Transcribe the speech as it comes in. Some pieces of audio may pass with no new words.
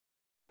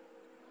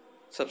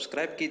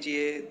Subscribe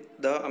कीजिए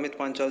the Amit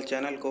Panchal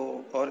channel को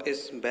और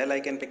इस बेल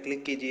आइकन पर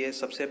क्लिक कीजिए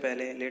सबसे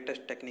पहले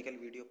लेटेस्ट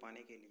टेक्निकल वीडियो पाने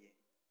के लिए।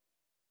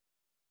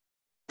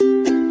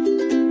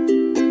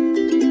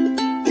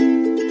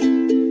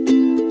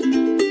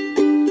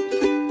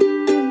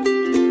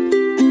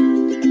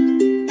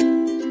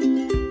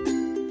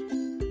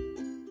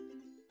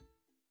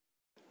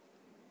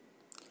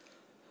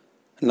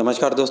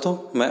 नमस्कार दोस्तों,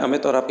 मैं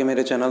अमित और आपके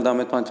मेरे चैनल द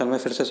अमित पांचाल में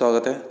फिर से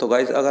स्वागत है। तो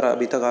गाइज़, अगर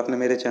अभी तक आपने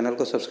मेरे चैनल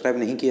को सब्सक्राइब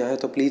नहीं किया है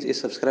तो प्लीज़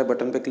इस सब्सक्राइब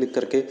बटन पर क्लिक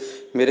करके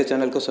मेरे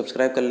चैनल को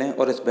सब्सक्राइब कर लें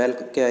और इस बेल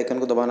के आइकन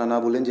को दबाना ना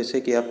भूलें,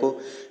 जिससे कि आपको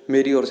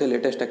मेरी ओर से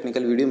लेटेस्ट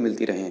टेक्निकल वीडियो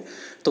मिलती रहें।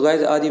 तो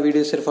गाइज़, आज ये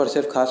वीडियो सिर्फ और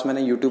सिर्फ खास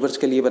मैंने यूट्यूबर्स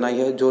के लिए बनाई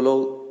है, जो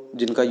लोग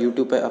जिनका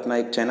यूट्यूब पर अपना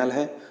एक चैनल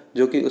है,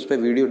 जो कि उस पर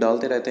वीडियो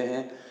डालते रहते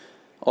हैं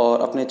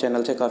और अपने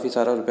चैनल से काफ़ी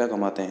सारा रुपया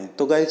कमाते हैं।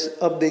 तो गाइज़,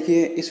 अब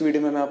देखिए, इस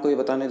वीडियो में मैं आपको ये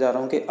बताने जा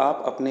रहा हूँ कि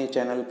आप अपने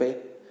चैनल पे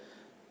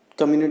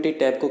कम्युनिटी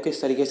टैब को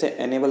किस तरीके से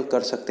एनेबल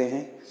कर सकते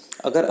हैं।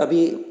 अगर अभी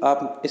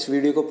आप इस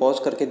वीडियो को पॉज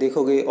करके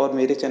देखोगे और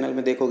मेरे चैनल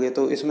में देखोगे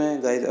तो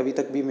इसमें गाइज अभी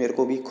तक भी मेरे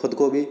को भी खुद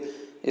को भी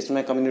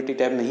इसमें कम्युनिटी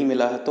टैब नहीं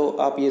मिला है। तो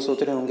आप ये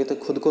सोच रहे होंगे तो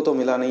खुद को तो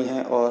मिला नहीं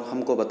है और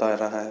हमको बता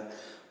रहा है।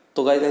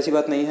 तो गाइज ऐसी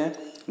बात नहीं है,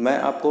 मैं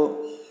आपको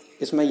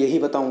इसमें यही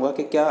बताऊंगा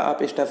कि क्या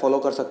आप स्टेप फॉलो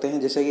कर सकते हैं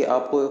जिससे कि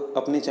आपको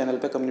अपने चैनल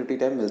पर कम्युनिटी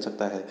टैब मिल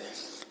सकता है।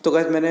 तो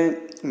गाइज, मैंने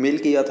मेल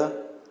किया था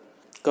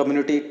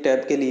कम्युनिटी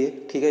टैब के लिए,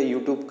 ठीक है,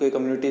 यूट्यूब के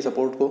कम्युनिटी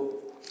सपोर्ट को।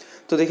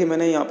 तो देखिए,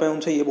 मैंने यहाँ पे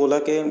उनसे ये बोला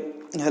कि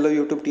hello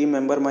YouTube team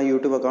member, my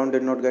YouTube account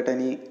did not get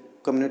any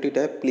community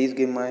tab, please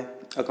give my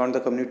account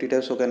the community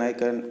tab so can I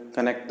can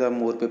connect the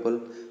more people.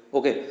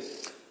 Okay,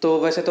 तो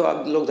वैसे तो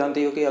आप लोग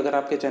जानते हो कि अगर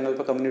आपके चैनल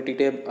पर कम्युनिटी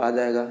टैब आ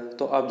जाएगा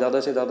तो आप ज़्यादा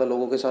से ज़्यादा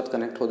लोगों के साथ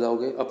कनेक्ट हो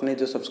जाओगे, अपने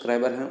जो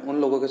सब्सक्राइबर हैं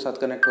उन लोगों के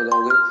साथ कनेक्ट हो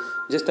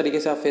जाओगे। जिस तरीके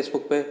से आप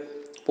फेसबुक पे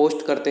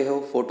पोस्ट करते हो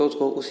फ़ोटोज़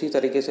को, उसी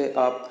तरीके से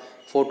आप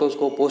फ़ोटोज़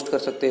को पोस्ट कर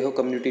सकते हो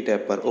कम्युनिटी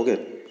टैब पर। ओके,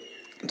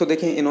 तो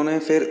देखिए, इन्होंने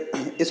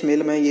फिर इस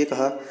मेल में ये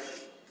कहा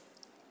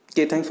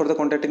कि thanks for the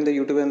contacting the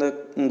YouTube and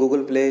the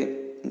Google play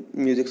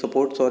music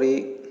support, sorry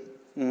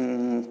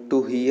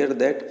to here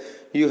that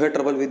you had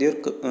trouble with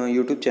your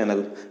YouTube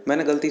channel.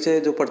 मैंने गलती से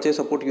जो परचेज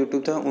सपोर्ट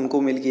यूट्यूब था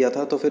उनको मेल किया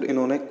था, तो फिर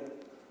इन्होंने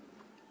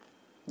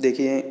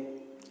देखिए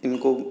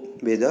इनको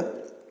भेजा,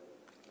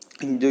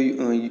 जो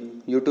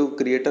यूट्यूब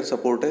क्रिएटर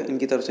सपोर्ट है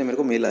इनकी तरफ से मेरे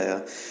को मेल आया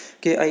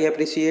कि I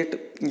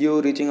appreciate you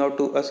reaching out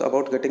to us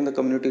about getting the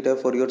community tab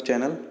for your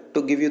channel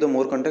to give you the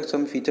more content,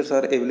 some features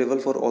are available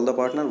for all the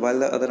partner while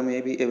the other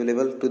may be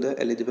available to the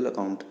eligible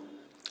account.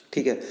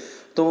 ठीक है,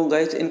 तो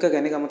guys, इनका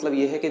कहने का मतलब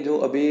ये है कि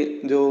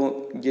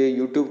जो ये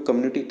यूट्यूब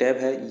कम्युनिटी टैब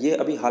है ये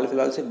अभी हाल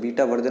फिलहाल से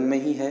बीटा वर्जन में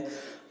ही है।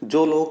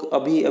 जो लोग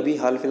अभी अभी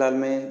हाल फिलहाल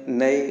में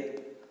नए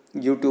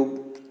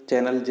यूट्यूब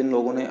चैनल जिन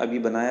लोगों ने अभी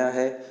बनाया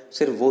है,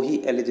 सिर्फ वो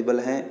ही एलिजिबल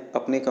हैं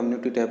अपने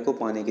कम्युनिटी टैब को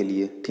पाने के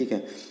लिए। ठीक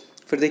है,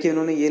 फिर देखिए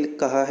इन्होंने ये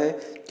कहा है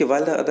कि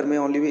वाइल द अदर में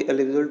only be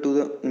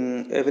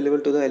available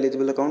to the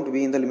eligible account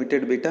be in the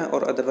limited beta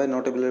और otherwise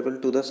not available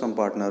to the some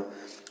partner.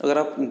 अगर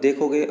आप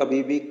देखोगे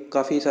अभी भी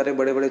काफ़ी सारे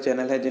बड़े बड़े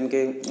चैनल हैं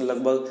जिनके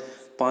लगभग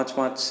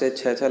 5-5 से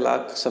 6-6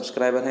 लाख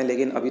सब्सक्राइबर हैं,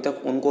 लेकिन अभी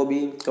तक उनको भी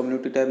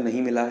कम्युनिटी टैब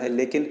नहीं मिला है।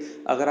 लेकिन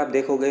अगर आप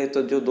देखोगे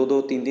तो जो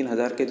 2-2, 3-3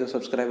 हज़ार के जो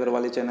सब्सक्राइबर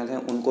वाले चैनल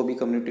हैं उनको भी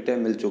कम्युनिटी टैब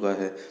मिल चुका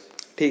है।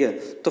 ठीक है,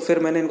 तो फिर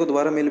मैंने इनको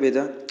दोबारा मेल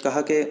भेजा,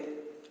 कहा कि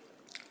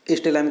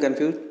still I am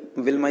confuse,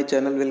 will my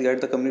channel will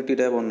get the community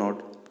tab और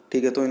नॉट।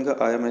 ठीक है, तो इनका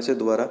आया मैसेज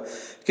दोबारा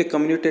कि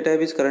community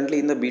tab is currently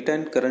in the beta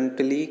and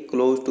currently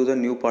close to the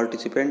new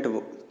participant.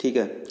 ठीक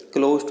है,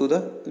 close to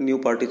the new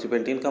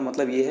participant, इनका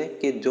मतलब ये है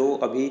कि जो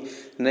अभी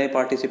नए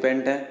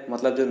पार्टिसिपेंट हैं,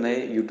 मतलब जो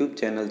नए यूट्यूब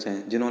चैनल्स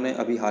हैं जिन्होंने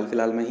अभी हाल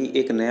फिलहाल में ही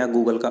एक नया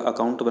गूगल का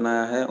अकाउंट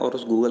बनाया है और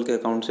उस गूगल के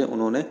अकाउंट से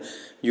उन्होंने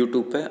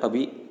यूट्यूब पे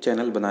अभी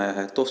चैनल बनाया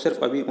है, तो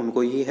सिर्फ अभी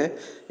उनको ही है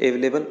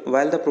available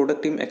while the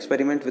product team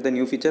experiment with the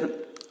new feature.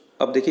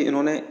 अब देखिए,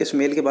 इन्होंने इस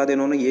मेल के बाद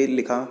इन्होंने ये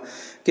लिखा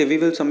कि we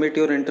will submit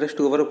your interest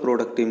to our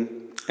product team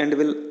and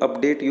will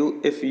update you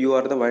if you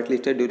are the white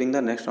listed during the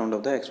next round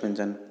of the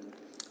expansion.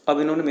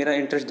 अब इन्होंने मेरा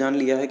इंटरेस्ट जान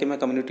लिया है कि मैं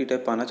कम्युनिटी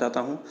टैब पाना चाहता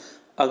हूँ।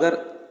 अगर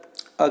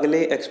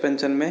अगले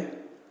एक्सपेंशन में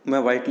मैं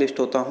वाइट लिस्ट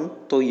होता हूँ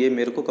तो ये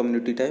मेरे को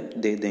कम्युनिटी टैब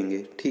दे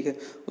देंगे। ठीक है,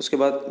 उसके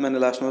बाद मैंने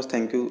लास्ट में बस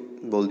थैंक यू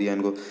बोल दिया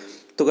इनको।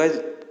 तो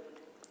गाइज,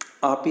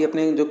 आप ही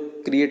अपने जो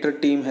क्रिएटर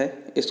टीम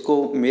है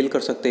इसको मेल कर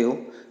सकते हो,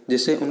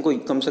 जिससे उनको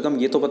कम से कम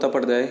ये तो पता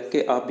पड़ जाए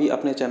कि आप भी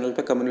अपने चैनल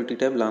पे कम्युनिटी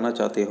टैब लाना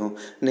चाहते हो।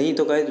 नहीं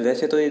तो गाइज,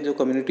 वैसे तो ये जो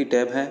कम्युनिटी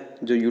टैब है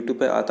जो यूट्यूब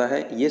पे आता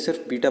है ये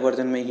सिर्फ बीटा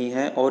वर्जन में ही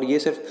है और ये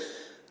सिर्फ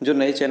जो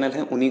नए चैनल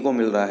हैं उन्हीं को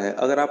मिल रहा है।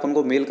 अगर आप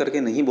उनको मेल करके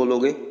नहीं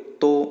बोलोगे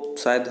तो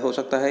शायद हो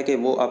सकता है कि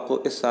वो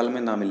आपको इस साल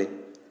में ना मिले।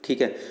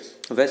 ठीक है,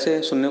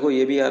 वैसे सुनने को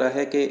ये भी आ रहा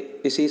है कि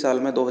इसी साल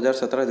में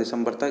 2017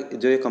 दिसंबर तक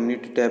जो ये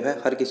कम्युनिटी टैब है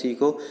हर किसी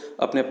को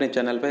अपने अपने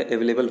चैनल पे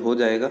अवेलेबल हो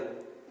जाएगा।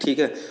 ठीक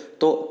है,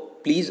 तो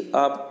प्लीज़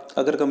आप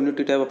अगर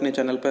कम्युनिटी टैब अपने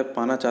चैनल पे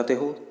पाना चाहते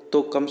हो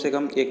तो कम से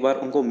कम एक बार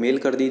उनको मेल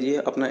कर दीजिए,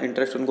 अपना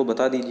इंटरेस्ट उनको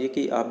बता दीजिए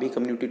कि आप भी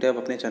कम्युनिटी टैब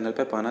अपने चैनल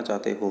पे पाना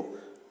चाहते हो।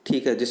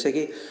 ठीक है, जिससे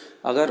कि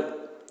अगर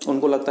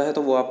उनको लगता है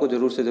तो वो आपको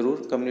ज़रूर से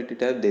ज़रूर कम्युनिटी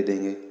टैब दे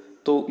देंगे।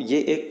 तो ये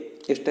एक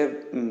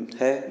स्टेप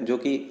है जो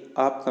कि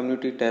आप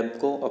कम्युनिटी टैब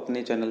को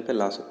अपने चैनल पे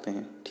ला सकते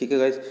हैं। ठीक है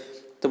गाइज,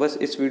 तो बस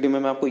इस वीडियो में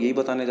मैं आपको यही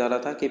बताने जा रहा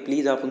था कि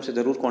प्लीज़ आप उनसे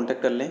ज़रूर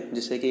कांटेक्ट कर लें,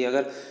 जिससे कि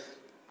अगर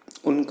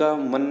उनका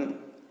मन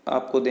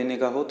आपको देने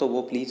का हो तो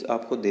वो प्लीज़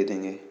आपको दे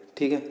देंगे।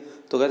 ठीक है,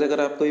 तो गाइस अगर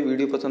आपको ये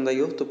वीडियो पसंद आई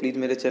हो तो प्लीज़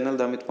मेरे चैनल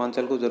द अमित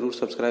पांचाल को ज़रूर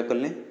सब्सक्राइब कर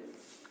लें।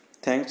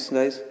 Thanks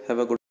guys,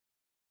 have a good